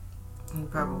And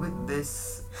probably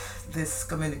this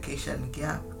communication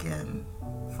gap can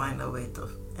find a way to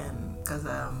end. Because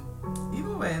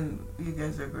even when you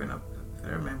guys are growing up, if I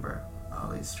remember, I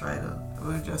always try to,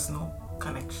 we just no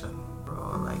connection. We're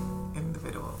all like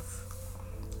individuals,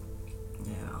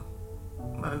 you know.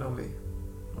 I know we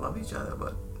love each other,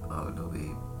 but how do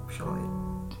we show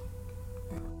it?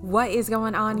 What is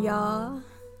going on, y'all?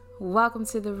 Welcome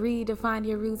to the Redefine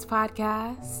Your Roots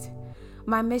podcast.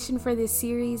 My mission for this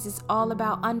series is all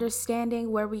about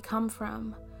understanding where we come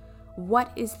from.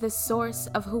 What is the source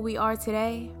of who we are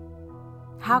today?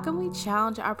 How can we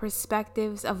challenge our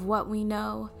perspectives of what we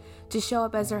know to show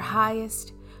up as our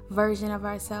highest version of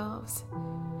ourselves?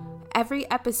 Every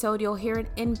episode, you'll hear an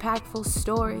impactful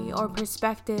story or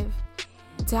perspective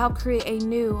to help create a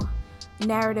new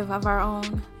narrative of our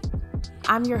own.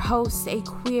 I'm your host, a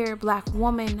queer Black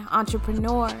woman,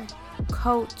 entrepreneur,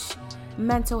 coach,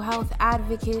 mental health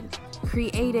advocate,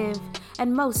 creative,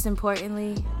 and most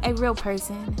importantly, a real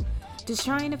person, just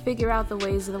trying to figure out the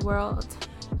ways of the world.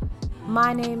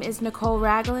 My name is Nicole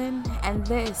Ragland, and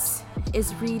this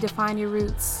is Redefine Your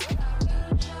Roots.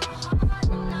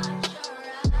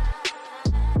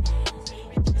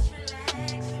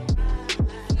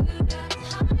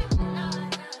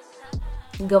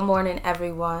 Good morning,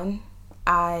 everyone.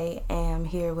 I am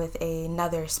here with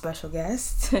another special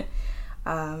guest,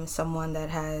 someone that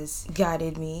has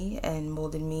guided me and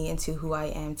molded me into who I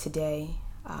am today.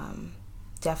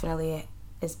 Definitely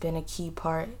has been a key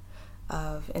part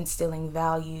of instilling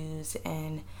values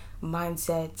and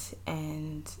mindset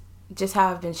and just how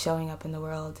I've been showing up in the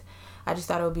world. I just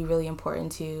thought it would be really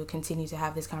important to continue to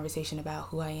have this conversation about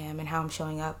who I am and how I'm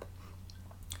showing up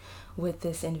with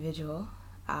this individual.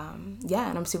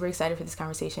 And I'm super excited for this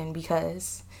conversation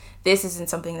because this isn't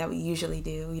something that we usually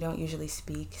do. We don't usually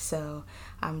speak, so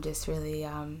I'm just really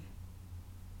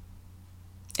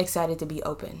excited to be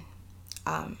open.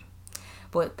 But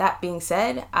with that being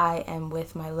said, I am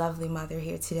with my lovely mother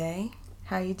here today.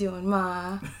 How you doing,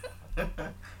 Ma?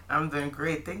 I'm doing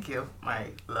great, thank you, my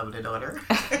lovely daughter.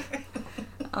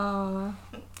 Oh,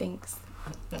 thanks.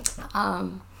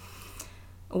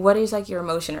 What is like your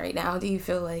emotion right now? Do you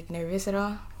feel like nervous at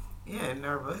all? Yeah,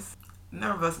 nervous.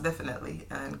 Nervous, definitely,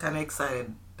 and kind of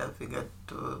excited that we get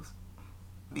to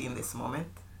be in this moment.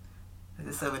 As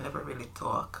I said, we never really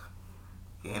talk,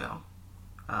 you know.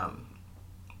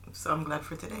 So I'm glad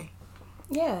for today.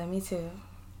 Yeah, me too.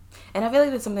 And I feel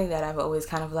like that's something that I've always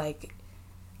kind of like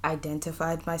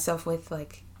identified myself with,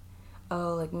 like,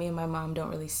 oh, like me and my mom don't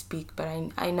really speak, but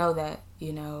I know that,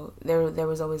 you know, there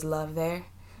was always love there.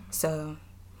 So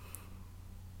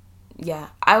yeah,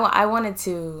 I wanted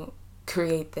to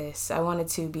create this. I wanted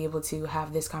to be able to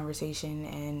have this conversation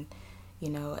and, you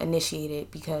know, initiate it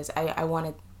because I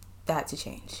wanted that to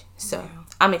change. So yeah.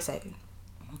 I'm excited.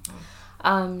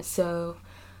 Mm-hmm. So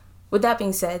with that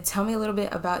being said, tell me a little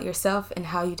bit about yourself and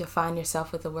how you define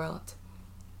yourself with the world.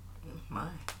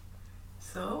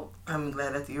 So I'm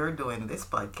glad that you're doing this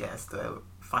podcast to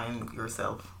find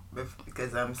yourself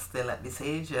because I'm still at this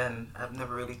age and I've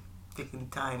never really taken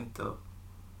time to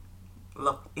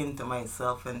look into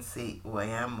myself and see who I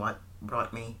am, what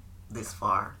brought me this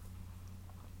far.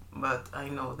 But I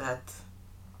know that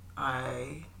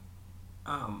I'm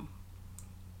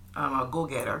a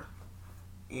go-getter,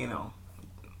 you know.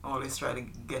 Always try to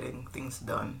getting things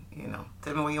done, you know.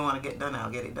 Tell me what you want to get done, I'll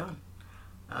get it done.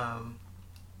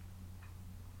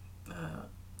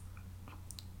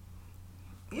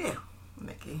 Yeah,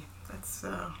 Nikki, that's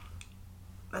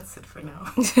it for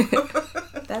now.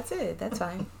 That's it. That's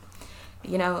fine.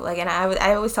 You know, like, and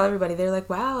I always tell everybody, they're like,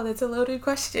 wow, that's a loaded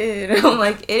question. I'm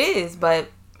like, it is, but,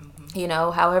 you know,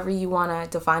 however you want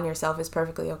to define yourself is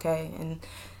perfectly okay. And,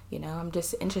 you know, I'm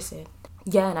just interested.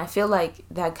 Yeah, and I feel like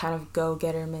that kind of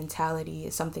go-getter mentality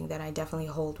is something that I definitely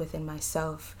hold within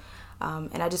myself.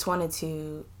 And I just wanted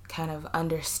to kind of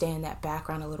understand that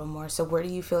background a little more. So where do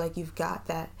you feel like you've got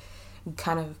that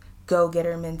kind of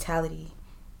go-getter mentality?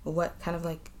 What kind of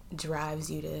like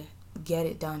drives you to get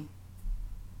it done?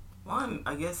 One,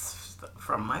 I guess,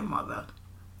 from my mother.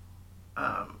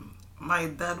 My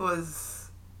dad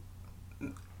was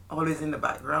always in the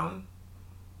background,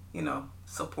 you know,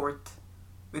 support,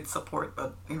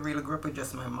 but he really grew up with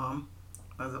just my mom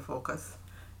as a focus.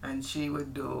 And she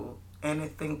would do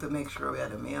anything to make sure we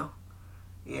had a meal,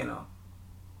 you know.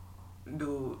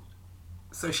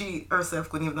 So she herself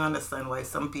couldn't even understand why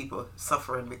some people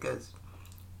suffering because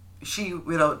she,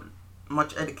 without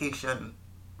much education,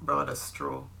 brought us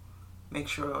through. Make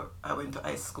sure I went to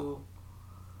high school,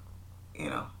 you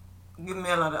know, give me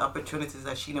a lot of opportunities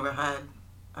that she never had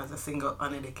as a single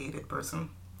uneducated person.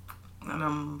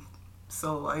 And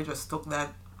so I just took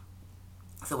that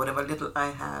So whatever little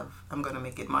I have, I'm gonna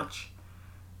make it much.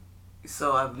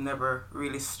 So I've never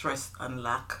really stressed on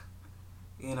lack.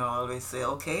 I always say,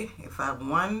 okay, if I have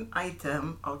one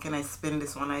item, how can I spend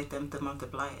this one item to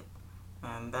multiply it?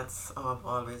 And that's how I've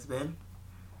always been,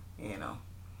 you know.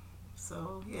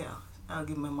 So yeah, I'll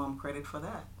give my mom credit for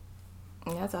that.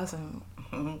 That's awesome.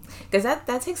 Because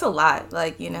that takes a lot,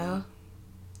 like,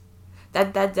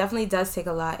 that definitely does take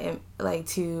a lot, and like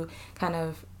to kind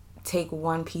of take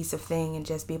one piece of thing and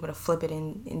just be able to flip it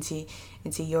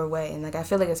into your way. And like I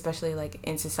feel like especially like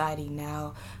in society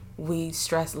now, we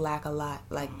stress lack a lot.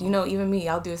 Like, even me,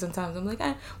 I'll do it sometimes. I'm like,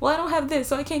 well, I don't have this,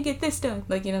 so I can't get this done.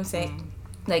 Like, you know what I'm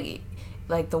saying?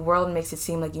 Like the world makes it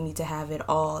seem like you need to have it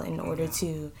all in order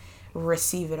to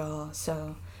receive it all.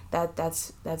 So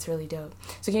that's really dope.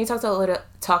 So can you talk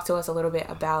to us a little bit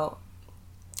about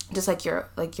just like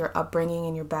your upbringing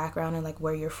and your background and like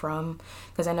where you're from?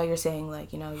 Because I know you're saying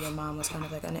like, your mom was kind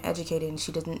of like uneducated and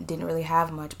she didn't really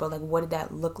have much, but like what did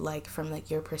that look like from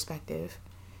like your perspective?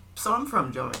 So I'm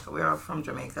from Jamaica. We are from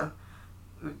Jamaica,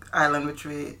 island which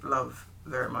we love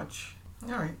very much.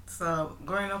 All right. So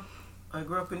growing up, I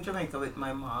grew up in Jamaica with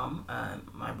my mom and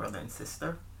my brother and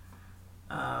sister.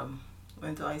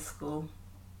 Went to high school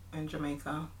in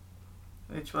Jamaica,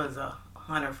 which was a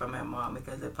honor for my mom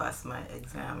because I passed my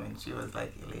exam and she was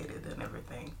like elated and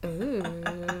everything.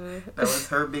 That was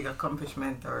her big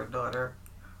accomplishment. Her daughter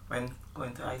when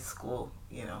going to high school,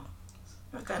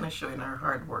 kind of showing her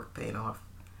hard work paying off.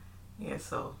 Yeah,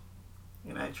 so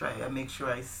I make sure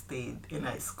I stayed in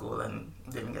high school and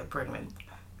didn't get pregnant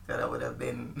because that would have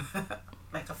been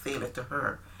like a failure to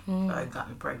her. So I'd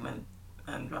gotten pregnant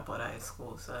and dropped out of high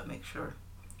school, so I make sure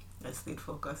I stayed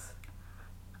focused.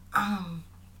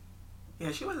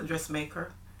 Yeah, she was a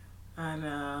dressmaker,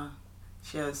 and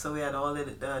so we had all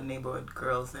the neighborhood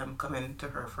girls coming to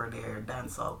her for their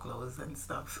dance hall clothes and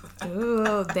stuff.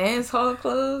 Ooh, dance hall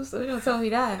clothes? Don't tell me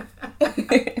that.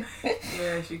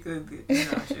 Yeah, she could.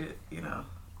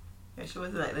 She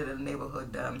was like the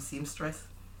neighborhood seamstress.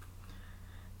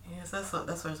 Yes, that's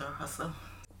where's her hustle.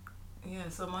 Yeah,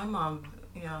 so my mom,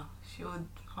 she would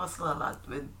hustle a lot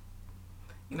with.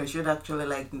 She would actually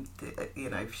like,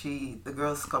 if the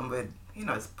girls come with,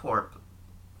 it's poor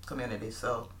community,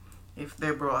 so if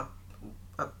they brought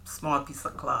a small piece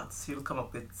of cloth, she'll come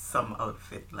up with some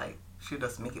outfit, like, she'll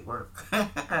just make it work.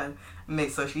 And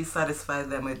so she satisfied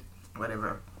them with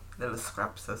whatever little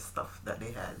scraps of stuff that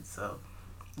they had, so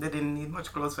they didn't need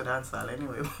much clothes for dance hall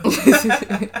anyway.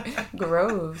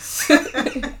 Gross.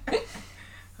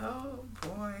 Oh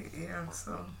boy, yeah,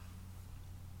 so...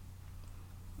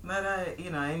 But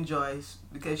I enjoy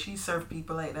because she served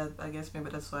people like that. I guess maybe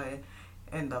that's why I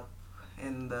end up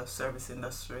in the service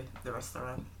industry, the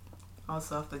restaurant.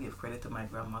 Also have to give credit to my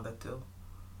grandmother too,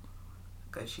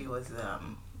 because she was a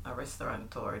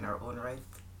restaurateur in her own right.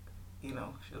 She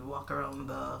would walk around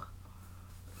the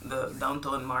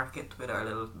downtown market with her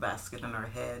little basket on her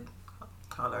head,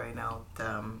 hollering out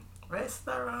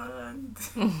restaurant.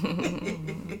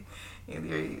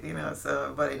 So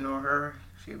everybody know her.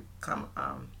 She come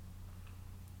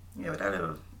with a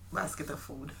little basket of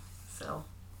food. So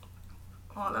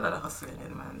all of that hustling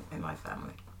in my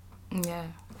family. Yeah.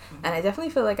 And I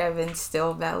definitely feel like I've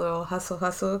instilled that little hustle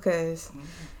because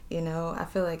I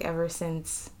feel like ever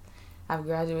since I've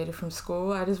graduated from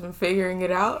school, I've just been figuring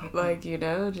it out, like,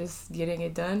 just getting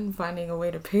it done, finding a way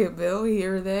to pay a bill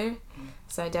here or there.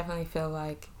 So I definitely feel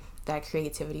like that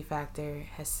creativity factor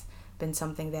has been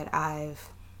something that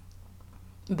I've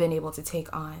been able to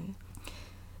take on.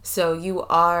 So you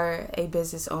are a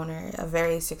business owner, a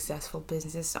very successful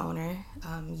business owner.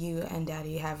 You and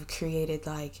Daddy have created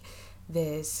like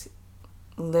this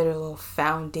literal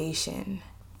foundation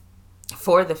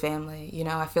for the family.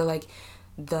 I feel like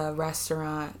the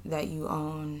restaurant that you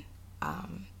own,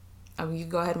 you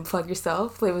go ahead and plug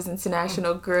yourself. Flavors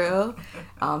International Grill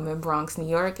in Bronx, New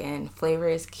York, and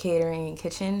Flavors Catering and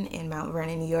Kitchen in Mount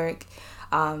Vernon, New York.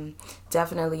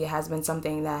 Definitely it has been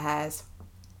something that has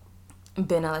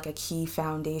been a key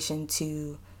foundation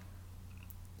to,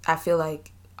 I feel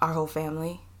like, our whole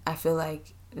family. I feel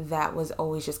like that was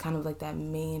always just kind of like that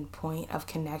main point of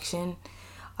connection.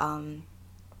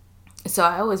 So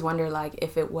I always wonder, like,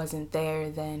 if it wasn't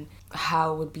there, then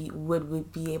how would we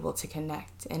be able to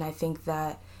connect? And I think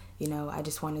that, I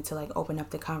just wanted to like open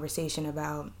up the conversation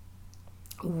about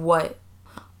what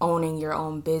owning your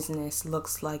own business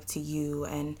looks like to you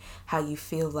and how you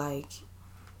feel like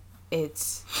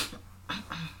it's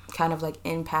kind of like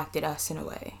impacted us in a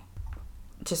way.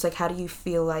 Just like, how do you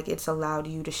feel like it's allowed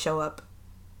you to show up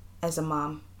as a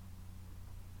mom?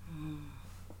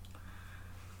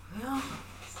 Well,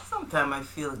 sometimes I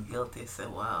feel guilty. I say,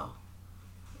 wow,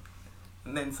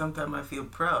 And then sometimes I feel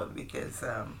proud because,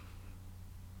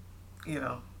 you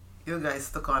know, you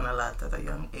guys took on a lot at a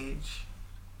young age.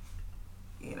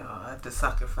 You know, I had to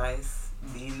sacrifice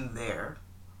being there,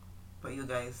 but you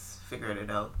guys figured it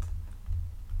out.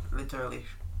 Literally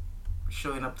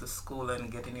showing up to school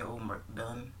and getting your homework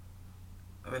done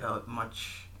without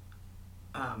much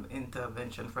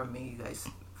intervention from me. You guys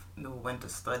knew when to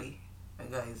study. You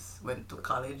guys went to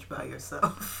college by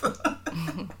yourself.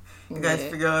 You guys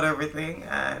figure out everything,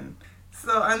 and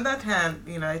so on that hand,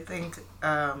 you know, I think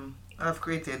I've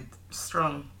created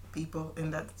strong people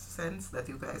in that sense that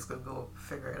you guys could go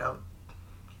figure it out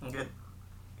and get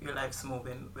your lives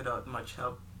moving without much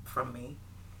help from me.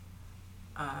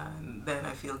 And then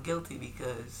I feel guilty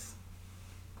because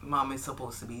mom is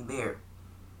supposed to be there,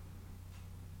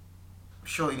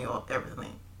 showing you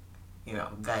everything, you know,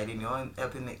 guiding you and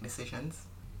helping make decisions.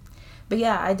 But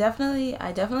yeah, I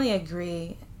definitely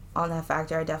agree on that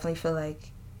factor. I definitely feel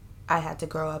like I had to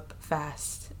grow up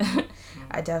fast.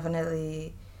 I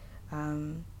definitely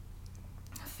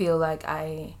feel like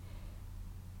I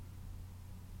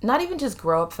not even just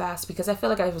grow up fast, because I feel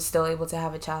like I was still able to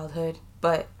have a childhood,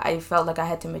 but I felt like I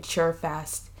had to mature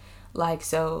fast. Like,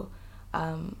 so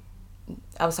I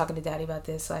was talking to Daddy about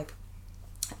this, like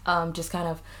just kind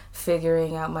of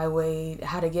figuring out my way,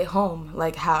 how to get home,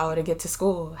 like how to get to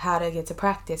school, how to get to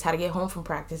practice, how to get home from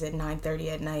practice at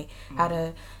 9:30 at night, how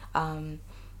to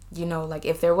you know, like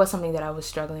if there was something that I was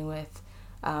struggling with,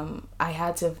 I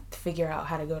had to figure out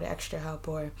how to go to extra help,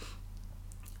 or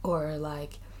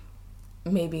like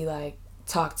maybe like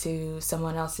talk to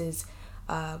someone else's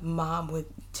mom with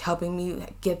helping me,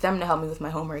 get them to help me with my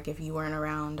homework if you weren't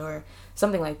around, or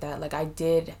something like that. Like I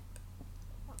did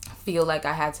feel like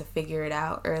I had to figure it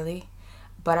out early,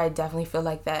 but I definitely feel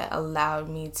like that allowed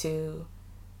me to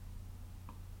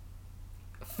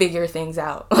figure things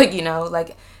out. Like, you know,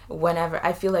 like whenever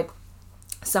I feel like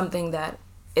something that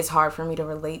is hard for me to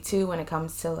relate to when it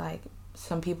comes to like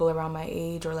some people around my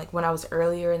age, or like when I was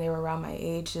earlier and they were around my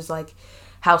age, is like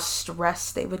how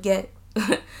stressed they would get.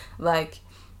 Like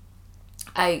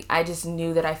I just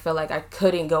knew that I felt like I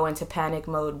couldn't go into panic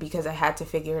mode because I had to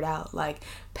figure it out. Like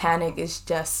panic is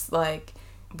just like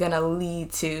gonna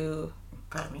lead to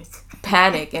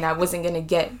panic, and I wasn't gonna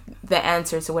get the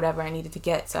answer to whatever I needed to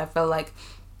get. So I felt like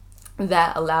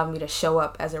that allowed me to show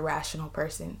up as a rational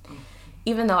person.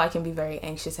 Even though I can be very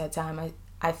anxious at times,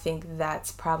 I think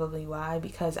that's probably why,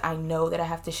 because I know that I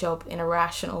have to show up in a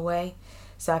rational way.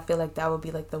 So I feel like that would be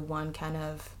like the one kind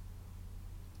of,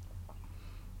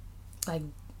 like,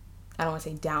 I don't want to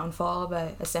say downfall,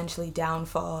 but essentially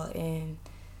downfall in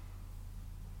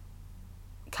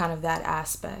kind of that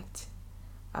aspect.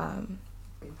 But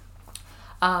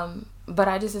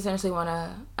I just essentially want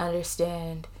to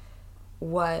understand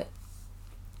what,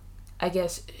 I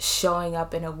guess, showing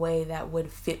up in a way that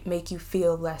would make you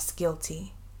feel less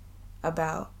guilty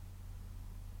about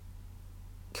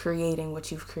creating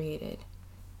what you've created.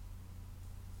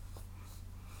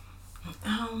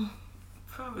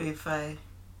 Probably if I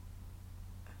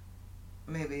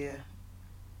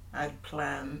I'd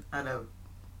had a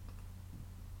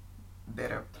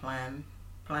better planning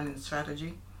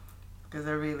strategy, because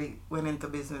I really went into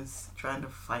business trying to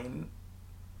find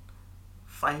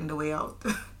a way out.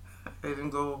 I didn't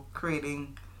go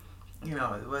creating, you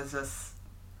know, it was just,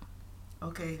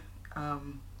 okay,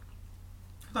 I'm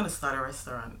going to start a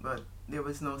restaurant, but there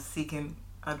was no seeking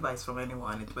advice from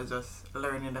anyone. It was just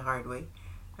learning the hard way.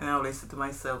 And I always said to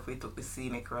myself, we took the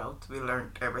scenic route. We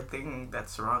learned everything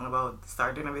that's wrong about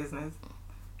starting a business,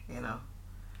 you know.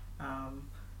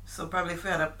 So probably if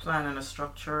we had a plan and a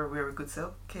structure where we could say,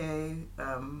 okay,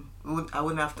 I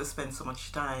wouldn't have to spend so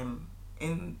much time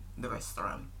in the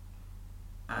restaurant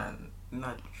and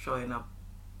not showing up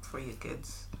for your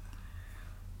kids,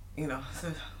 you know.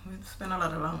 So we spend a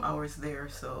lot of long hours there,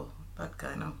 so that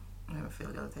kind of made me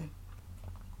feel guilty.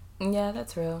 Yeah,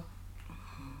 that's real.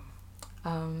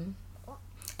 And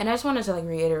I just wanted to like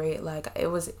reiterate, like it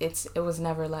was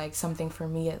never like something for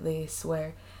me, at least,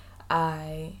 where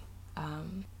I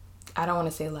don't want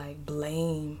to say like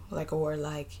blame, like, or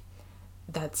like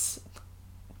that's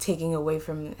taking away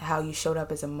from how you showed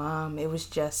up as a mom. It was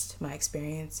just my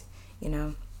experience, you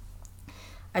know.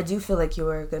 I do feel like you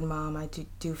were a good mom. I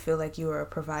do feel like you were a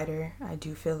provider. I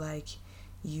do feel like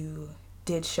you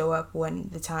did show up when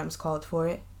the times called for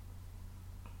it.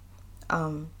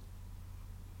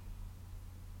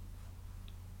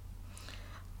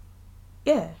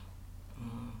 Yeah.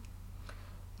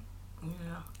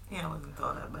 Yeah, I wasn't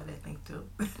thought that bad, I think, too.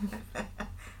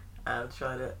 I'll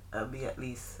try to be at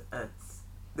least at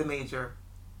the major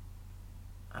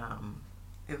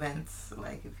events,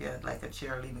 like if you had like a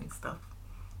cheerleading stuff,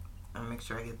 and make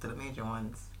sure I get to the major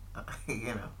ones.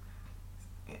 You know,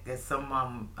 there's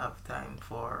some have time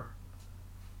for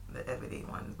the everyday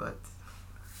ones, but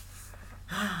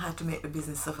I had to make the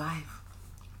business survive.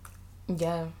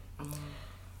 Yeah.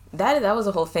 That was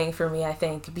a whole thing for me, I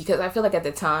think, because I feel like at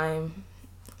the time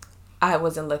I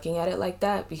wasn't looking at it like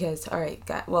that because, all right,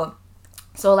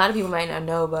 so a lot of people might not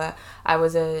know, but I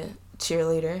was a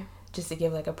cheerleader, just to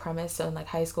give like a premise. So in like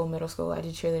high school, middle school, I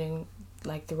did cheerleading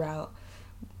like throughout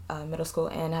middle school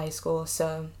and high school.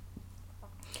 So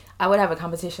I would have a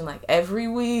competition like every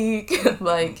week,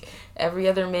 like every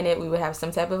other minute we would have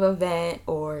some type of event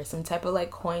or some type of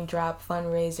like coin drop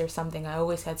fundraiser or something. I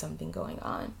always had something going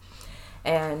on.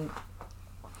 And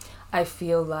I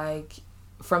feel like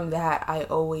from that, I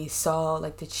always saw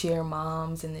like the cheer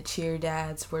moms and the cheer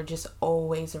dads were just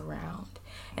always around.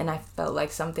 And I felt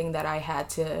like something that I had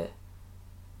to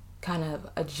kind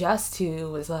of adjust to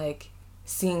was like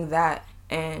seeing that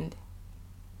and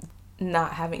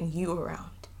not having you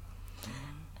around.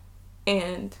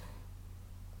 And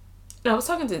I was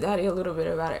talking to Daddy a little bit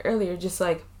about it earlier, just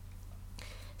like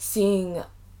seeing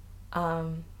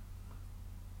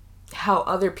how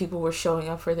other people were showing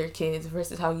up for their kids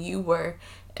versus how you were.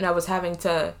 And I was having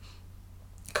to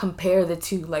compare the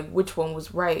two, like which one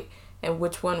was right and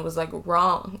which one was like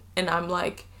wrong. And I'm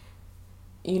like,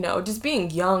 you know, just being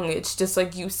young, it's just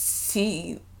like you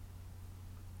see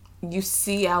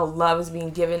how love is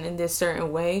being given in this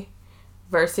certain way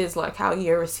versus like how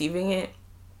you're receiving it.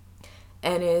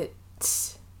 And it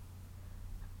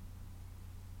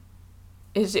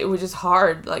was just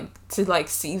hard like to like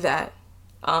see that.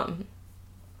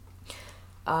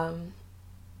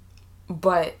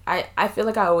 But I feel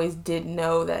like I always did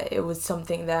know that it was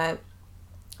something that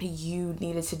you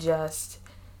needed to just,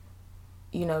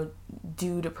 you know,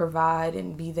 do to provide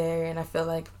and be there. And I feel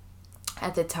like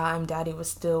at the time Daddy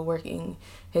was still working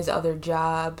his other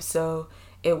job, so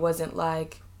it wasn't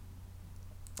like,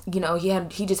 you know,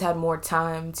 he just had more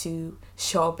time to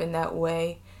show up in that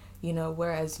way, you know,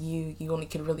 whereas you only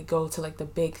could really go to like the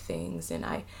big things. And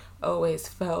I always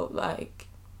felt like,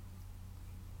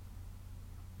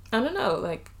 I don't know,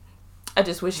 like I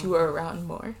just wish you were around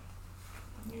more.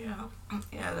 Yeah,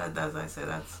 that, as I said,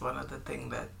 that's one of the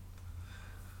things that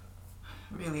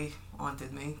really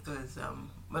haunted me, because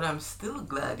but I'm still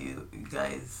glad you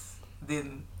guys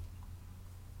didn't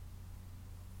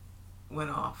went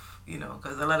off, you know,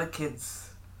 because a lot of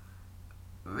kids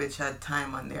which had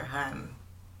time on their hand,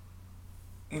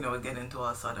 you know, would get into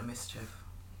all sort of mischief.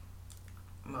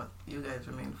 But you guys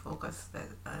remain focused,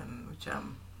 and which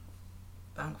I'm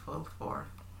thankful for.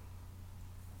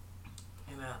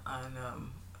 You know, and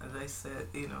as I said,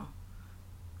 you know,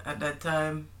 at that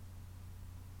time,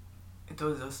 it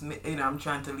was just me, you know, I'm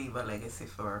trying to leave a legacy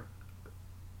for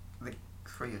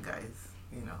you guys,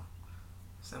 you know.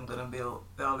 So I'm gonna build.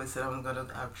 They always said I'm gonna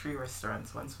have 3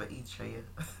 restaurants, once for each of you.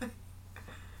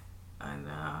 And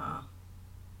I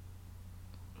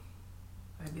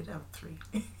did have 3.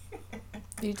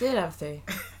 You did have 3.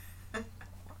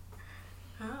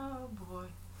 Oh boy.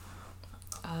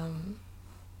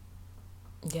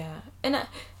 Yeah, and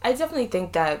I definitely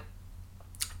think that,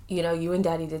 you know, you and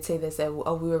Daddy did say this, that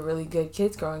we were really good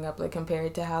kids growing up, like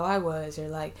compared to how I was, or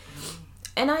like.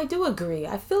 And I do agree.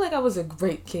 I feel like I was a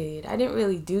great kid. I didn't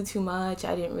really do too much.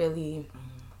 I didn't really,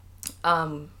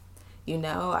 you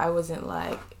know, I wasn't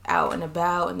like out and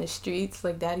about in the streets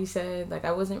like Daddy said. Like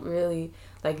I wasn't really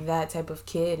like that type of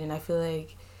kid. And I feel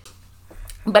like,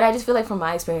 but I just feel like from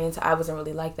my experience, I wasn't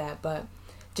really like that. But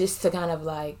just to kind of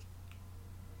like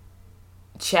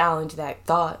challenge that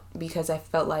thought, because I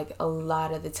felt like a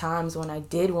lot of the times when I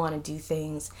did want to do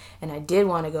things and I did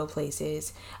want to go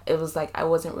places, it was like I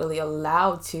wasn't really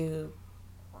allowed to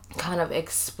kind of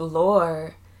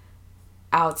explore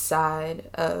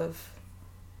outside of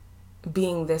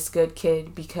being this good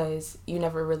kid, because you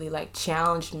never really like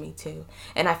challenged me to.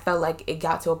 And I felt like it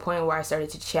got to a point where I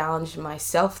started to challenge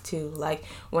myself to, like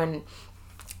when,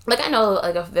 like I know,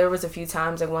 like if there was a few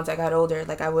times, like once I got older,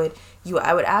 like I would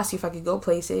ask you if I could go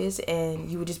places, and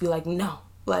you would just be like, no,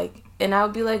 like, and I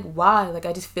would be like, why? Like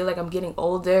I just feel like I'm getting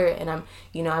older, and I'm,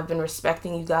 you know, I've been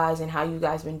respecting you guys and how you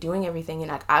guys been doing everything,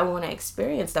 and like I want to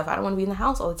experience stuff. I don't want to be in the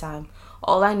house all the time.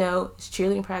 All I know is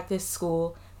cheerleading practice,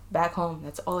 school, back home.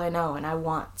 That's all I know, and I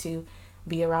want to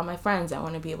be around my friends. I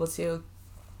want to be able to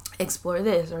explore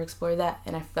this or explore that,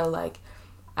 and I felt like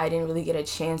I didn't really get a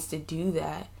chance to do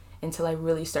that until I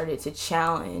really started to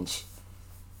challenge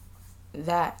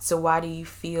that. So why do you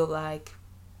feel like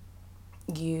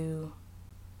you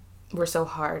were so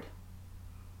hard?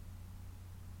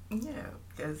 Yeah,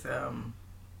 because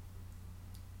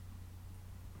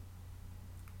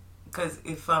because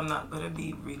if I'm not gonna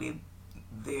be really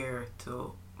there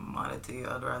to monitor you,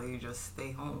 I'd rather you just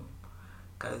stay home.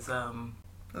 Because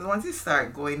 'cause once you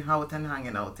start going out and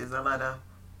hanging out, there's a lot of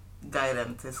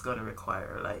guidance it's gonna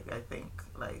require. Like, I think,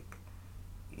 like,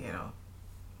 you know.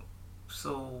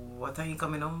 So what time you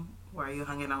coming home? Why are you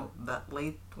hanging out that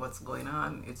late? What's going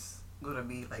on? It's gonna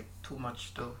be like too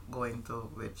much to go into,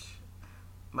 which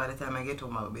by the time I get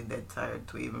home I'll be dead tired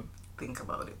to even think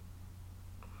about it.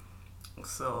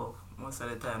 So most of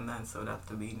the time the answer would have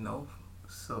to be no.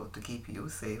 So to keep you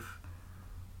safe,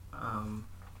 um,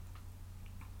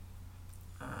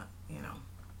 you know,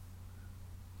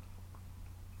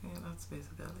 yeah, that's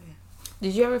basically it.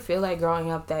 Did you ever feel like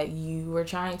growing up that you were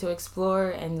trying to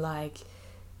explore and like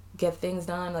get things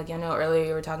done? Like, I know earlier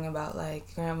you were talking about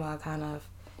like grandma kind of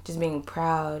just being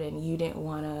proud and you didn't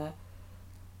want to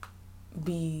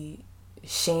be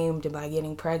shamed by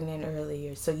getting pregnant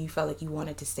earlier, so you felt like you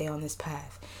wanted to stay on this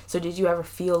path. So did you ever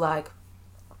feel like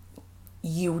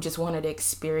you just wanted to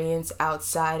experience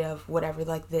outside of whatever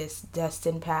like this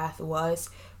destined path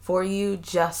was for you,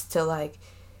 just to like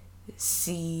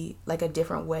see like a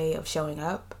different way of showing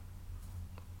up?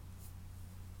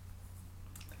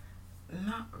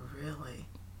 Not really.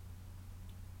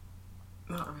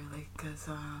 Not really, because,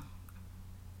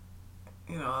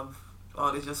 you know, I've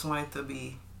always just wanted to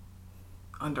be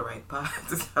on the right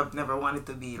path. I've never wanted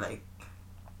to be, like,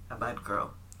 a bad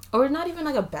girl. Or not even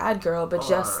like a bad girl, but Or,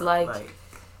 just like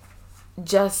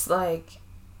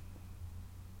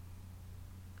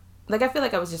I feel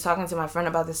like I was just talking to my friend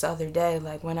about this the other day.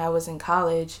 Like, when I was in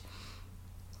college,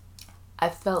 I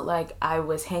felt like I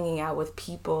was hanging out with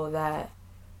people that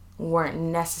weren't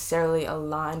necessarily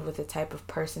aligned with the type of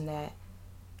person that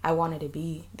I wanted to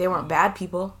be. They weren't bad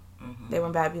people. Mm-hmm. They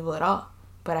weren't bad people at all.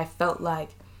 But I felt like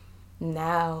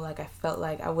now, like, I felt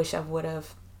like I wish I would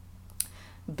have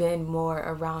been more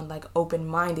around, like,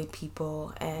 open-minded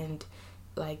people and,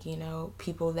 like, you know,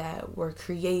 people that were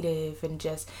creative and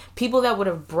just people that would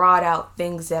have brought out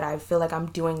things that I feel like I'm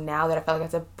doing now that I felt like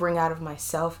I have to bring out of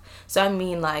myself. So I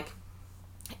mean, like,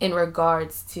 in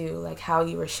regards to, like, how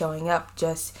you were showing up,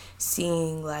 just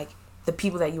seeing, like, the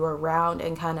people that you were around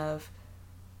and kind of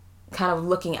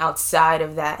looking outside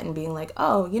of that and being like,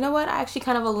 oh, you know what, I actually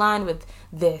kind of aligned with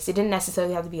this. It didn't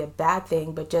necessarily have to be a bad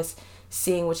thing, but just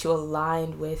seeing what you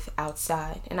aligned with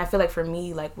outside. And I feel like for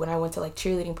me, like, when I went to like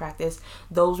cheerleading practice,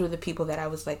 those were the people that I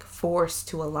was like forced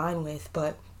to align with,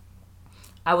 but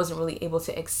I wasn't really able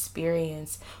to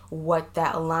experience what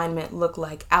that alignment looked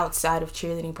like outside of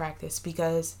cheerleading practice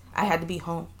because I had to be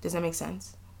home. Does that make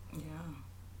sense?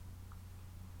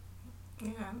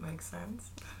 Yeah, it makes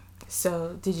sense.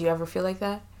 So, did you ever feel like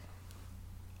that?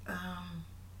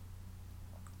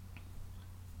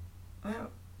 Well,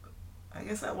 I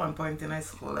guess at one point in high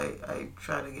school, I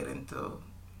tried to get into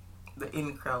the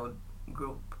in-crowd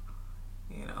group,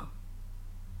 you know.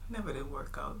 Never did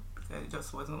work out because it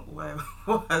just wasn't who I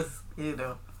was, you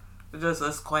know. Just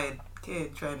a quiet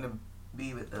kid trying to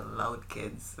be with the loud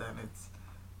kids, and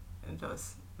it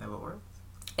just never worked.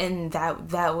 And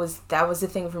that was the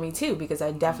thing for me too, because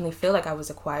I definitely feel like I was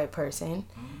a quiet person,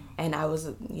 and I was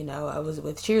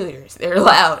with cheerleaders. They're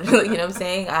loud. You know what I'm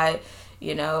saying? I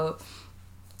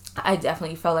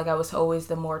definitely felt like I was always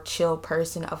the more chill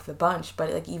person of the bunch,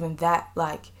 but like even that,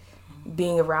 like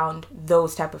being around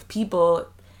those type of people,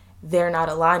 they're not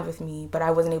aligned with me, but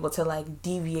I wasn't able to like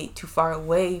deviate too far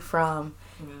away from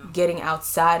getting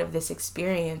outside of this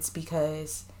experience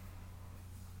because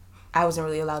I wasn't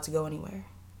really allowed to go anywhere.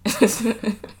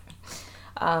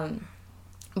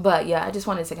 But yeah, I just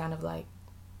wanted to kind of like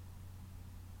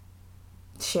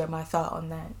share my thought on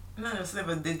that. No, I just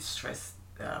never did stress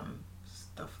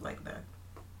stuff like that.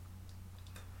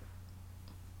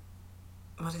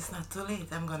 But it's not too late.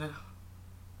 I'm gonna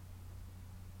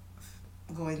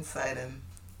go inside and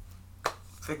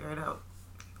figure it out.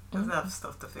 Because I have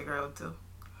stuff to figure out too.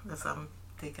 Because I'm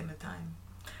taking the time.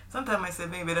 Sometimes I say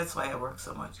maybe that's why I work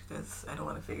so much, because I don't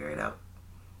want to figure it out.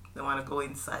 I want to go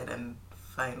inside and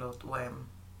find out who I am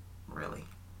really.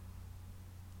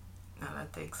 And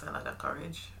that takes a lot of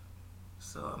courage.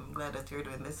 So I'm glad that you're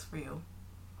doing this for you.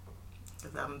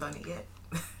 Because I haven't done it yet.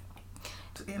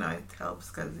 You know, it helps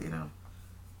because,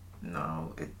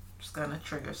 no, it's going to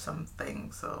trigger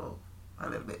something. So a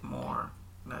little bit more.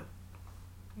 But,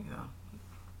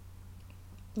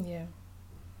 Yeah.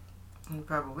 And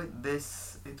probably with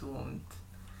this, it won't.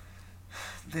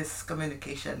 This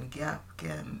communication gap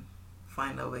can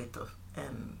find a way to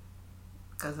end.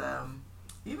 Because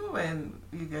even when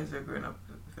you guys are growing up,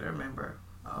 if you remember,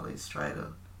 I always try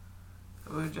to,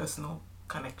 there was just no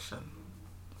connection.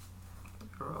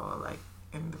 We're all like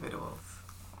individuals,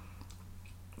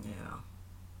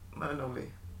 I know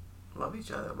we love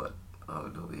each other, but how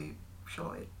do we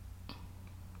show it?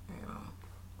 You know.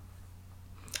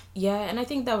 Yeah, and I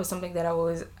think that was something that I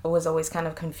was always kind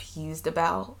of confused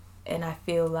about, and I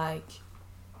feel like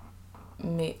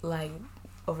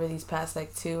over these past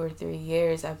like 2 or 3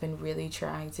 years, I've been really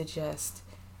trying to just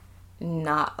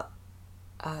not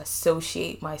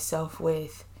associate myself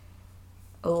with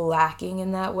lacking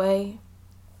in that way.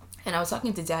 And I was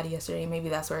talking to Daddy yesterday, maybe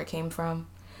that's where it came from,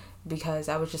 because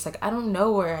I was just like, I don't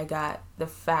know where I got the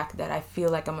fact that I feel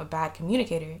like I'm a bad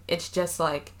communicator. It's just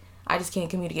like I just can't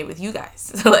communicate with you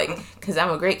guys, like, because I'm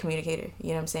a great communicator, you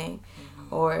know what I'm saying?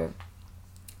 Mm-hmm. Or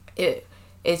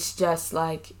it's just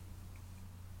like,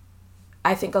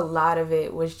 I think a lot of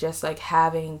it was just like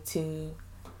having to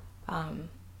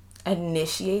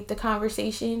initiate the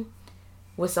conversation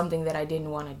was something that I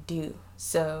didn't want to do.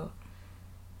 So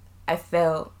I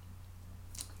felt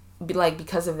like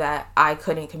because of that, I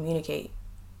couldn't communicate.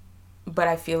 But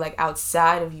I feel like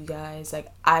outside of you guys, like,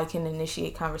 I can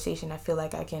initiate conversation. I feel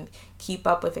like I can keep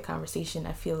up with the conversation.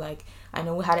 I feel like I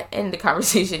know how to end the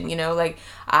conversation, you know? Like,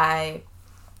 I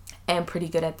am pretty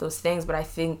good at those things. But I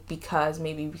think because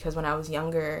when I was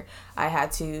younger, I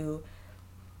had to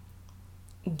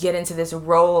get into this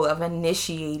role of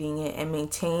initiating it and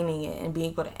maintaining it and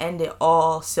being able to end it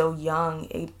all so young,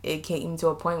 it came to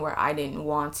a point where I didn't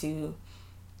want to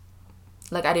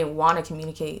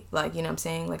communicate, like, you know what I'm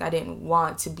saying? Like, I didn't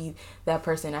want to be that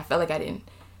person. I felt like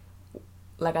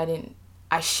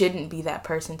I shouldn't be that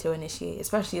person to initiate,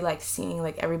 especially like seeing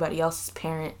like everybody else's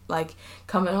parent like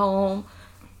coming home,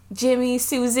 Jimmy,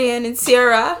 Suzanne, and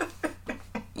Sarah,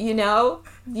 you know,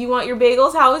 you want your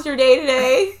bagels? How was your day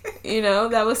today? You know,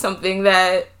 that was something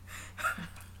that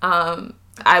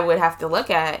I would have to look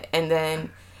at, and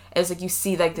then it's like you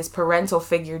see like this parental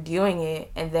figure doing it,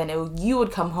 and then you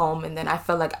would come home, and then I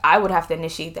felt like I would have to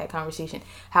initiate that conversation.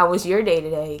 How was your day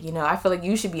today? You know, I feel like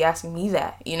you should be asking me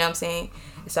that. You know what I'm saying?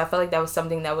 So I felt like that was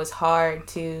something that was hard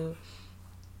to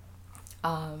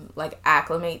like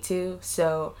acclimate to.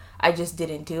 So I just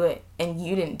didn't do it, and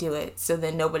you didn't do it. So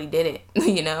then nobody did it.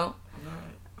 You know?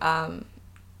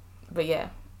 But yeah,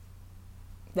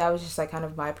 that was just like kind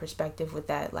of my perspective with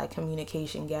that like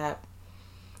communication gap.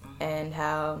 And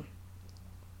how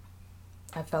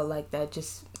I felt like that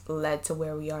just led to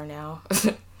where we are now.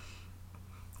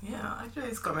 Yeah, actually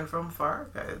it's coming from far.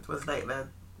 It was like that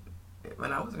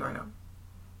when I was growing up.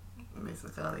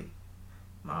 Basically,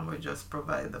 Mom would just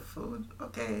provide the food.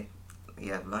 Okay,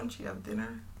 you have lunch, you have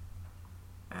dinner,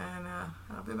 and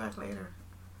I'll be back later.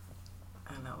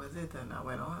 And that was it. And I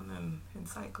went on and in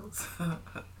cycles.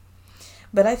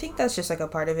 But I think that's just like a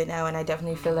part of it now, and I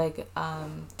definitely feel like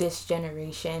this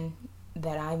generation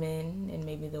that I'm in, and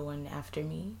maybe the one after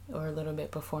me or a little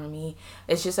bit before me,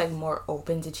 is just like more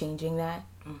open to changing that.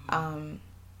 Mm-hmm.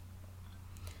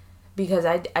 Because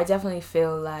I definitely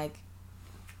feel like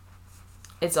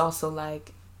it's also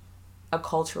like a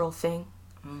cultural thing.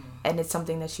 Mm. And it's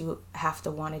something that you have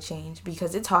to want to change,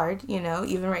 because it's hard, you know.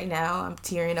 Even right now, I'm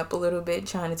tearing up a little bit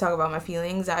trying to talk about my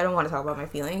feelings. I don't want to talk about my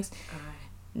feelings.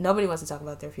 Nobody wants to talk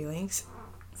about their feelings.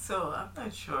 So I'm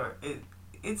not sure.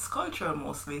 It's cultural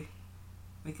mostly,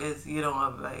 because you don't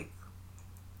have like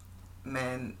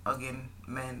men hugging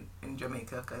men in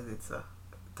Jamaica because it's a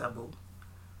taboo.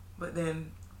 But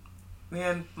then me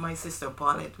and my sister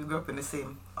Paulette, we grew up in the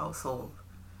same household,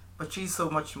 but she's so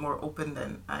much more open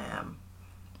than I am.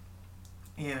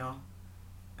 You know.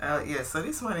 Yeah. So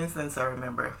this one instance I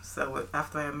remember. So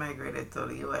after I migrated to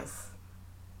the U.S.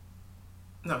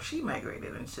 No, she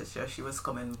migrated, and she was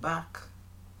coming back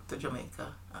to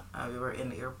Jamaica. We were in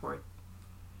the airport,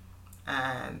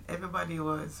 and everybody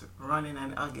was running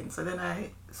and hugging. So then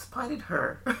I spotted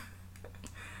her,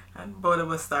 and both of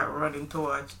us start running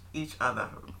towards each other.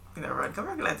 You know, run, because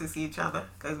we're glad to see each other,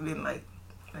 because it's been like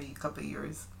a couple of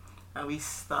years, and we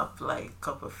stopped like a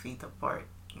couple of feet apart,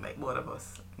 like both of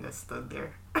us just stood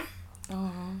there.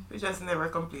 We just never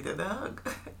completed the hug.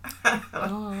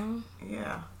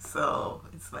 Yeah, so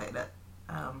it's like that.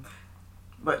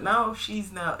 But now she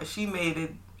made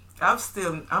it. I'm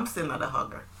still not a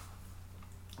hugger.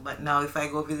 But now if I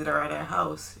go visit her at her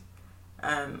house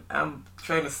and I'm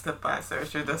trying to step past her,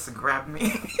 she'll just grab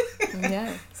me.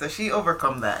 Yeah. So she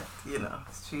overcome that, you know.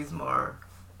 She'll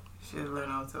learn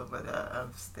how to, but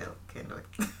I'm still can't do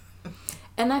it.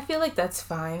 And I feel like that's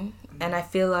fine. Mm-hmm. And I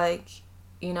feel like,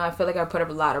 you know, I put up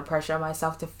a lot of pressure on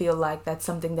myself to feel like that's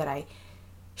something that I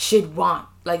should want.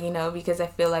 Like, you know, because I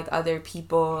feel like other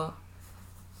people,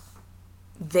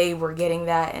 they were getting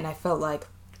that, and I felt like,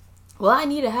 well, I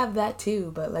need to have that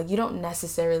too. But like, you don't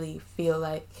necessarily feel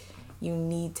like you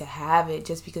need to have it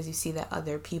just because you see that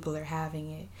other people are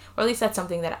having it. Or at least that's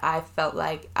something that I felt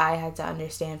like I had to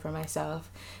understand for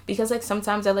myself. Because like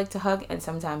sometimes I like to hug and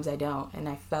sometimes I don't. And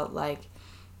I felt like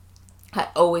I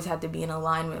always had to be in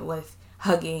alignment with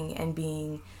hugging and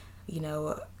being,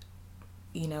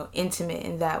 intimate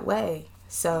in that way.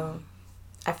 So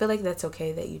I feel like that's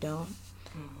okay that you don't.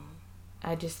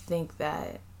 I just think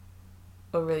that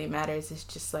what really matters is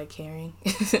just like caring.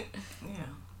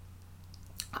 Yeah.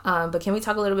 But can we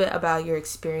talk a little bit about your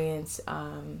experience,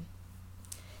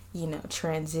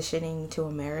 transitioning to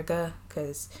America?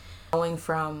 Because going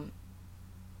from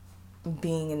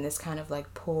being in this kind of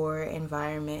like poor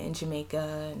environment in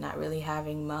Jamaica, not really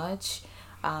having much,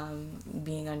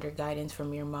 being under guidance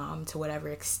from your mom to whatever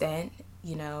extent,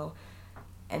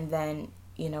 and then,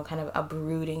 kind of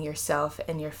uprooting yourself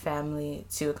and your family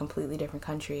to a completely different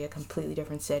country, a completely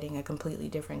different setting, a completely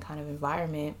different kind of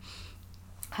environment.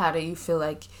 How do you feel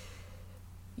like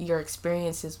your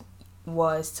experiences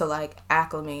was to like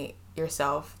acclimate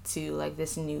yourself to like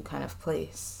this new kind of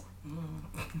place?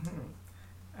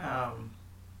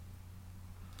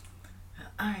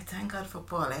 I thank God for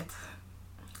Paulette,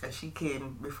 because she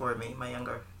came before me, my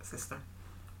younger sister.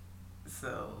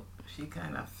 So she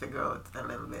kind of figured out a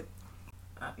little bit.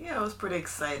 I was pretty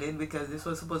excited because this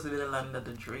was supposed to be the land of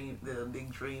the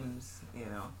big dreams,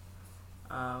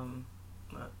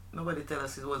 But nobody tell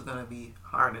us it was gonna be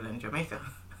harder than Jamaica.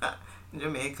 In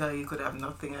Jamaica, you could have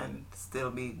nothing and still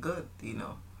be good,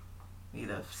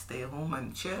 Either stay home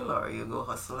and chill, or you go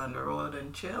hustle on the road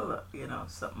and chill,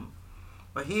 something.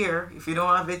 But here, if you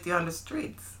don't have it, you're on the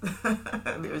streets.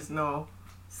 There's no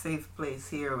safe place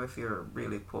here if you're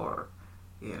really poor,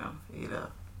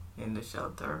 either in the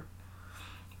shelter.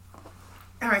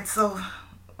 Alright, so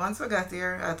once we got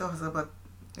here, I thought about,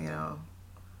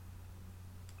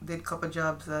 did a couple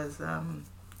jobs as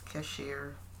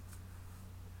cashier,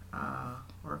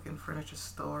 work in furniture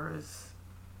stores.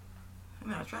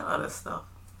 I tried a lot of stuff,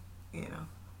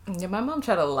 Yeah, my mom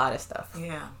tried a lot of stuff.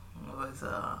 Yeah, I was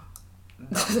a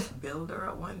builder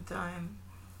at one time.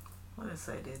 What else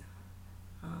I did?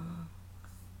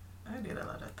 I did a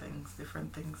lot of things,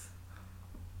 different things,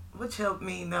 which helped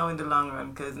me now in the long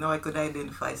run, because now I could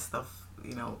identify stuff,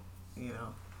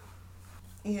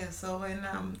 Yeah, so when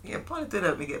Paula did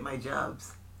help me get my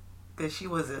jobs, because she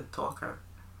was a talker.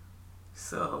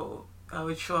 So I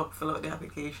would show up, fill out the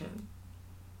application,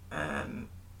 and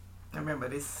I remember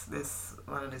this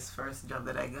one of this first job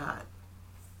that I got.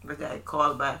 The guy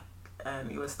called back and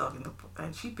he was talking to,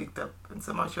 and she picked up, and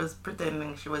somehow she was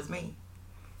pretending she was me.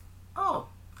 Oh,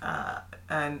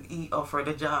 and he offered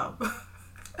a job.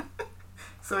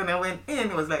 So when I went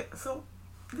in, it was like, so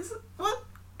this is what?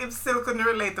 It still couldn't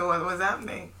relate to what was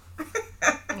happening.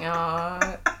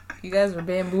 Aww, you guys were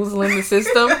bamboozling the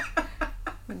system.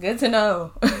 Good to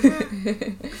know.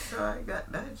 So I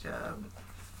got that job.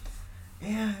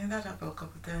 Yeah, and that happened a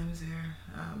couple times here.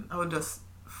 I would just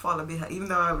follow behind, even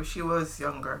though she was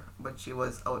younger, but she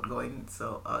was outgoing,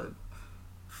 so I'd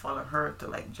follow her to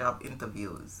like job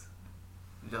interviews,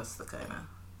 just to kind of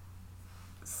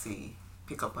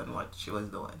pick up on what she was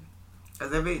doing.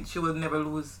 Because she would never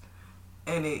lose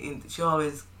she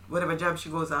always, whatever job she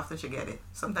goes after, she get it.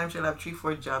 Sometimes she'll have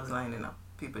 3-4 jobs lining up.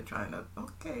 People trying to,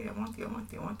 okay, I want you.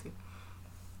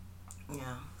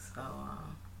 Yeah, so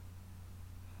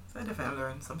I definitely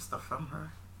learned some stuff from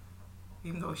her.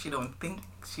 Even though she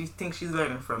thinks she's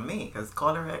learning from me. Because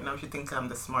call her right now, she thinks I'm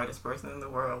the smartest person in the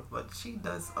world. But she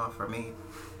does offer me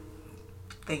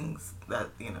things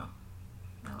that,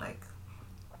 I like.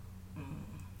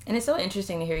 And it's so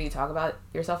interesting to hear you talk about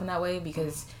yourself in that way,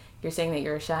 because you're saying that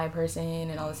you're a shy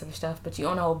person and all this other stuff, but you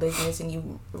own a whole business and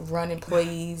you run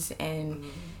employees and,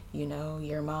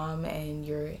 your mom,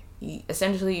 and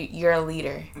essentially you're a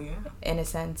leader in a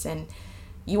sense, and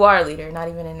you are a leader, not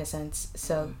even in a sense.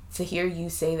 So to hear you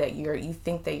say that you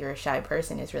think that you're a shy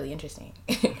person is really interesting.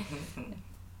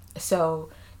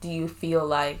 So do you feel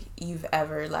like you've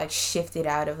ever like shifted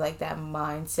out of like that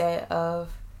mindset of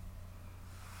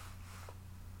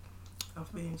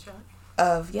being shy?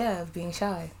 Of being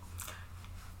shy.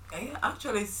 Yeah,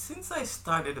 actually, since I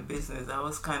started the business, I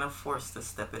was kind of forced to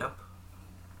step it up.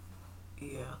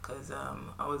 Yeah, because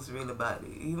I was really bad.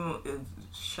 Even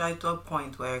shy to a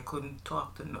point where I couldn't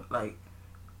talk to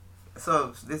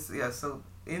so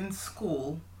in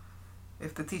school,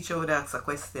 if the teacher would ask a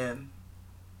question,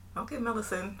 okay,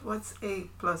 Millicent, what's A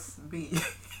plus B?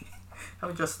 I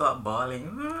would just start bawling.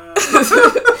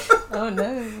 Oh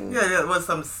no. Yeah, there was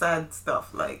some sad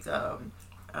stuff like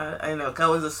I know, 'cause I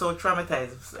was just so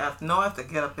traumatized. I have to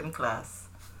get up in class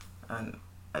and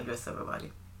address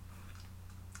everybody.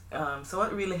 So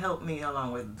what really helped me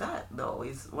along with that though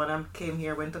is when I came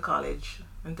here, went to college,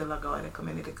 went to Lagoa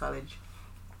Community College.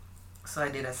 So I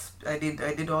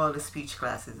did all the speech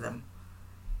classes them,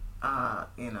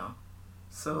 you know.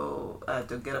 So I had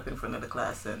to get up in front of the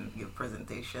class and give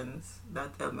presentations. That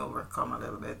helped me overcome a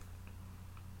little bit.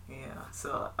 Yeah.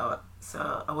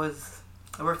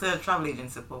 I worked at a travel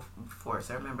agency before,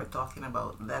 so I remember talking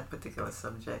about that particular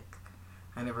subject,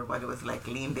 and everybody was like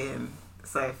leaned in.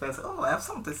 So I felt, oh, I have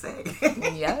something to say.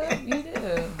 Yeah, you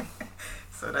do.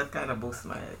 So that kind of boosts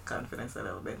my confidence a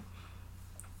little bit.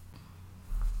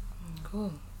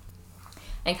 Cool.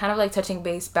 And kind of like touching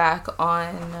base back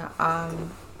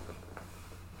on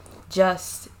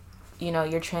just, you know,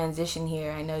 your transition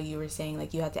here. I know you were saying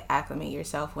like you had to acclimate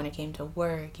yourself when it came to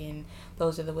work, and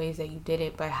those are the ways that you did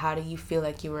it. But how do you feel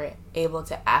like you were able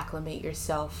to acclimate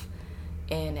yourself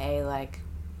in a like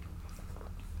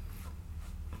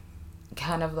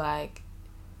kind of like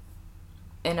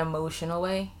an emotional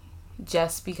way?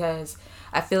 Just because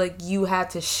I feel like you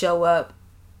had to show up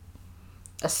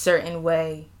a certain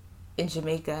way in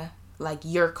Jamaica, like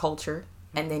your culture,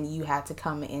 and then you had to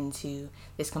come into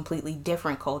this completely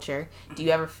different culture. Do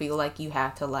you ever feel like you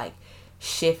have to like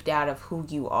shift out of who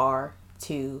you are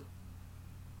to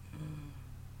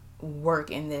work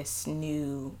in this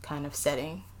new kind of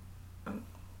setting?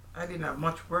 I didn't have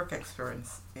much work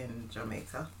experience in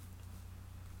Jamaica.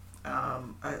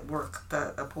 I worked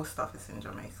at a post office in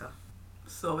Jamaica.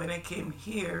 So when I came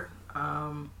here,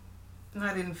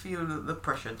 I didn't feel the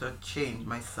pressure to change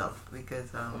myself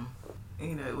because,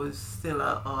 you know, it was still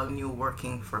all new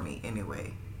working for me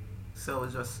anyway. So I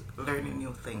was just learning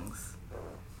new things.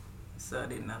 So I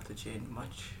didn't have to change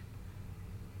much.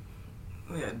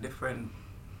 We had different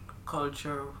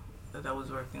culture that I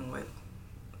was working with,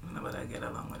 but I get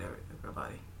along with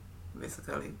everybody.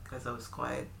 Basically, because I was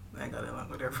quiet, I got along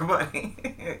with everybody.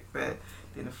 But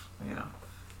didn't, you know.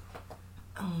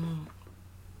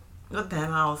 But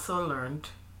then I also learned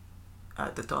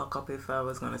to talk up if I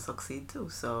was going to succeed too.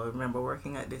 So I remember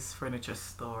working at this furniture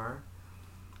store,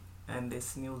 and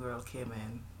this new girl came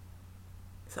in.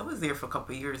 So I was there for a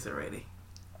couple of years already,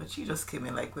 but she just came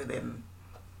in like within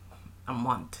a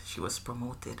month. She was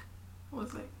promoted. I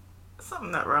was like,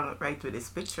 something not wrong right with this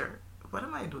picture. What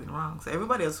am I doing wrong? So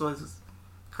everybody else was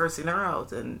cursing her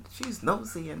out, and she's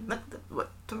nosy, and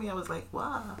what to me I was like,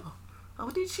 wow, how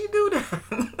did she do that?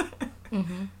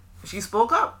 Mm-hmm. She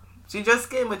spoke up. She just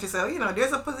came, but she said, you know,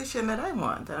 there's a position that I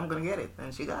want, and I'm gonna get it,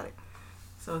 and she got it.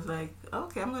 So I was like,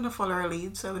 okay, I'm gonna follow her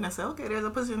lead. So when I said, okay, there's a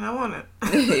position I want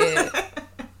it.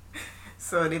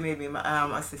 So they made me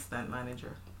my assistant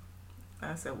manager.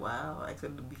 I said, wow, I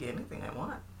could be anything I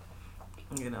want,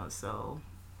 you know. So,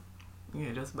 you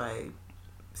know, just by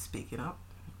speaking up.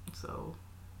 So,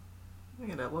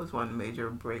 yeah, that was one major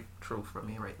breakthrough for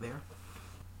me right there.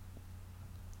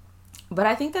 But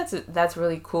I think that's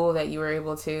really cool that you were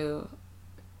able to,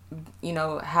 you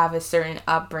know, have a certain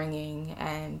upbringing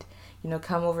and, you know,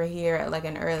 come over here at like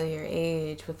an earlier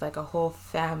age with like a whole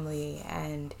family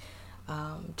and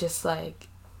just like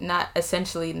not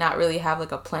really have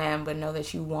like a plan, but know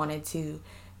that you wanted to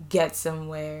get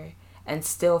somewhere and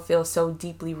still feel so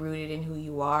deeply rooted in who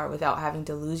you are without having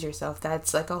to lose yourself.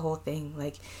 That's like a whole thing.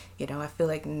 Like, you know, I feel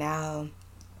like now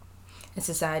in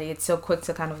society it's so quick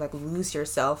to kind of like lose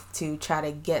yourself to try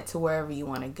to get to wherever you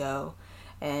want to go,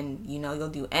 and you know, you'll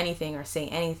do anything or say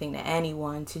anything to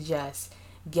anyone to just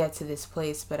get to this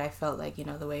place. But I felt like, you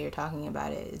know, the way you're talking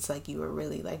about it, it's like you were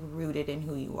really like rooted in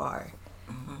who you are.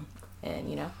 Mm-hmm. And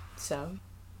you know, so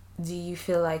do you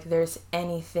feel like there's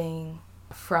anything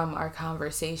from our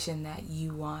conversation that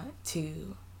you want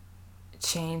to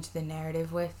change the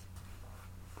narrative with?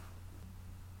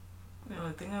 The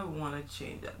only thing I want to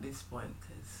change at this point,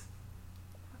 because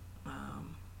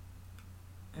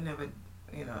I never,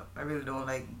 you know, I really don't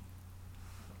like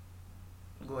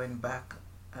going back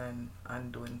and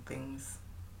undoing things.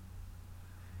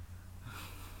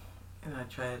 And I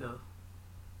try to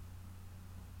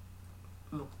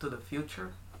look to the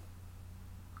future.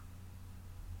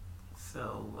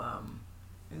 So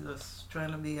it's just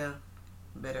trying to be a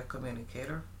better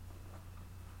communicator.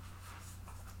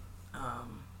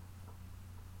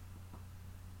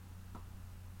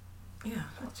 Yeah,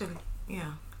 actually,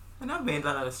 yeah. And I've made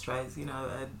a lot of strides, you know.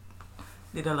 I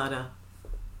did a lot of,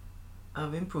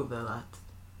 I've improved a lot.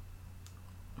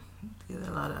 Did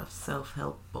a lot of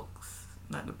self-help books.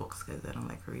 Not the books, because I don't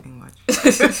like reading much.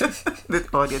 The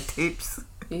audio tapes.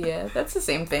 Yeah, that's the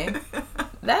same thing.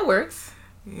 That works.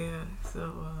 Yeah,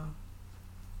 so,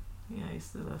 yeah, I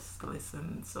used to just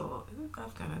listen. So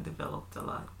I've kind of developed a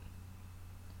lot.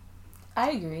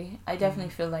 I agree. I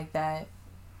definitely feel like that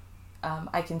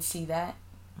I can see that.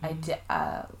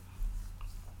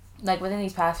 Like within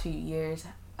these past few years,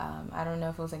 I don't know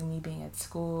if it was like me being at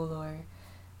school or,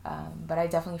 but I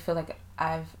definitely feel like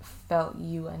I've felt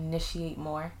you initiate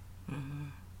more.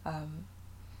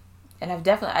 And I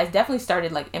definitely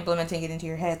started like implementing it into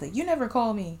your head, like, you never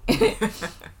call me.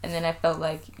 And then I felt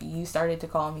like you started to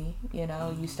call me, you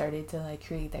know, you started to like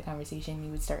create that conversation. You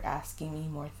would start asking me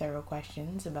more thorough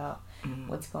questions about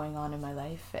what's going on in my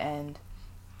life. And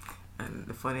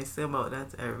the funniest thing about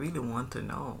that, I really want to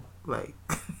know. Like,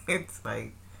 it's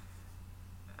like,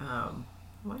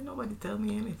 why nobody tell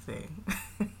me anything?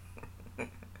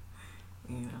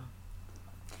 You know?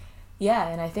 Yeah,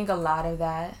 and I think a lot of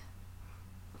that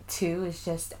too is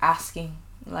just asking.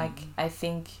 Like, I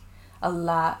think a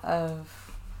lot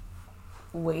of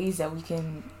ways that we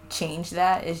can change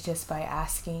that is just by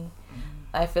asking.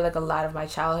 I feel like a lot of my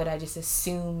childhood, I just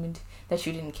assumed that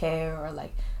you didn't care, or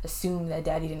like assumed that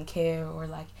daddy didn't care, or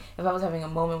like if I was having a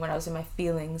moment when I was in my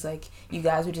feelings, like you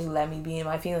guys would just let me be in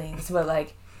my feelings. But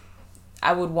like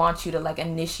I would want you to like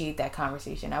initiate that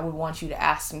conversation. I would want you to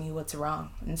ask me what's wrong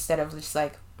instead of just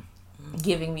like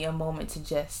giving me a moment to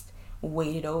just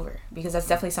wait it over, because that's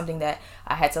definitely something that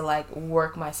I had to like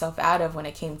work myself out of when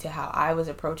it came to how I was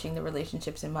approaching the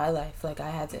relationships in my life. Like I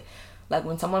had to, like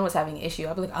when someone was having an issue,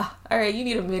 I'd be like, all right, you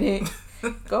need a minute.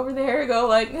 Go over there,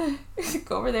 go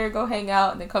over there, go hang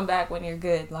out, and then come back when you're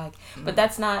good. Like, but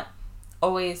that's not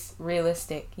always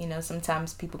realistic. You know,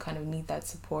 sometimes people kind of need that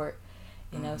support.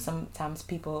 You know, sometimes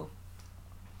people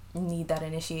need that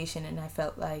initiation, and I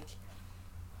felt like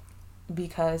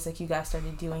because like you guys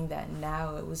started doing that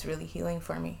now, it was really healing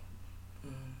for me.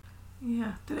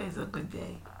 Yeah, today's a good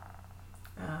day.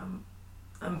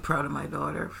 I'm proud of my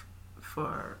daughter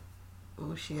for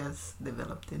who she has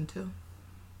developed into.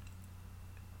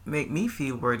 Make me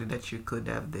feel worthy that you could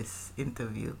have this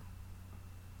interview.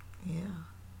 Yeah.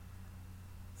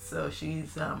 So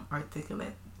she's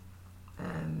articulate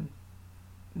and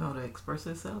know to express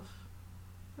herself,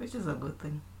 which is a good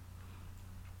thing.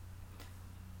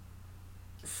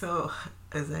 So,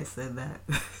 as I said that,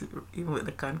 even with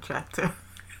the contractor,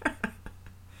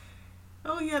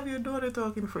 oh, you have your daughter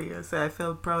talking for you. So I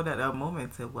felt proud at that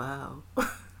moment. Said, wow,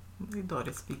 my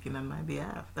daughter's speaking on my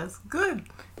behalf. That's good.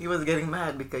 He was getting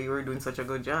mad because you were doing such a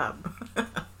good job.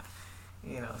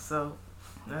 You know, so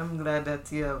I'm glad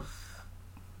that you have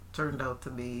turned out to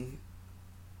be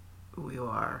who you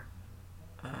are.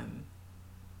 And,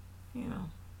 you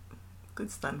know, could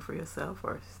stand for yourself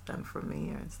or stand for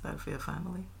me or stand for your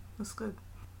family. That's good.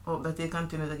 Hope that you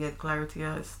continue to get clarity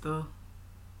as to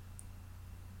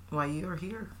why you're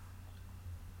here.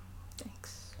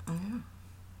 Thanks.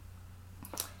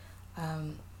 Yeah.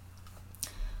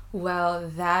 Well,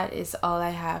 that is all I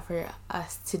have for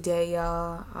us today,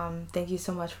 y'all. Thank you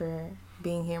so much for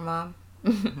being here, Mom.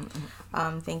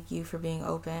 Thank you for being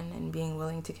open and being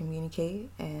willing to communicate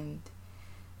and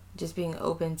just being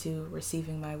open to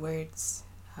receiving my words.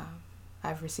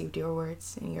 I've received your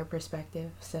words and your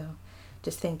perspective, so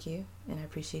just thank you, and I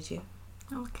appreciate you.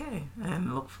 Okay,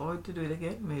 and look forward to do it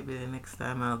again. Maybe the next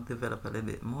time I'll develop a little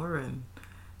bit more and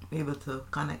be able to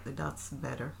connect the dots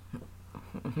better.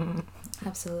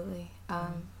 Absolutely.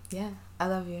 Yeah, I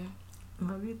love you.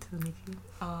 Love you too, Nikki.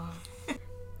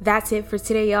 That's it for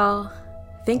today, y'all.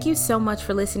 Thank you so much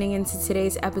for listening into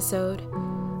today's episode.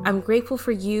 I'm grateful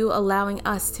for you allowing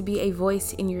us to be a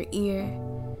voice in your ear.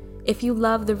 If you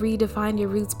love the Redefine Your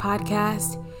Roots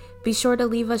podcast, be sure to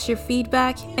leave us your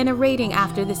feedback and a rating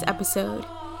after this episode.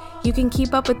 You can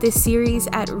keep up with this series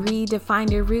at Redefine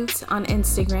Your Roots on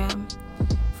Instagram.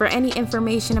 For any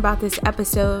information about this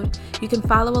episode, you can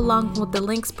follow along with the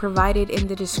links provided in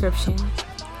the description.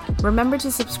 Remember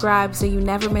to subscribe so you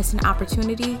never miss an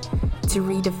opportunity to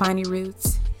redefine your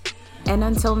roots. And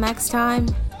until next time,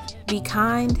 be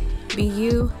kind, be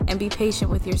you, and be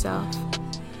patient with yourself.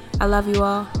 I love you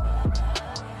all.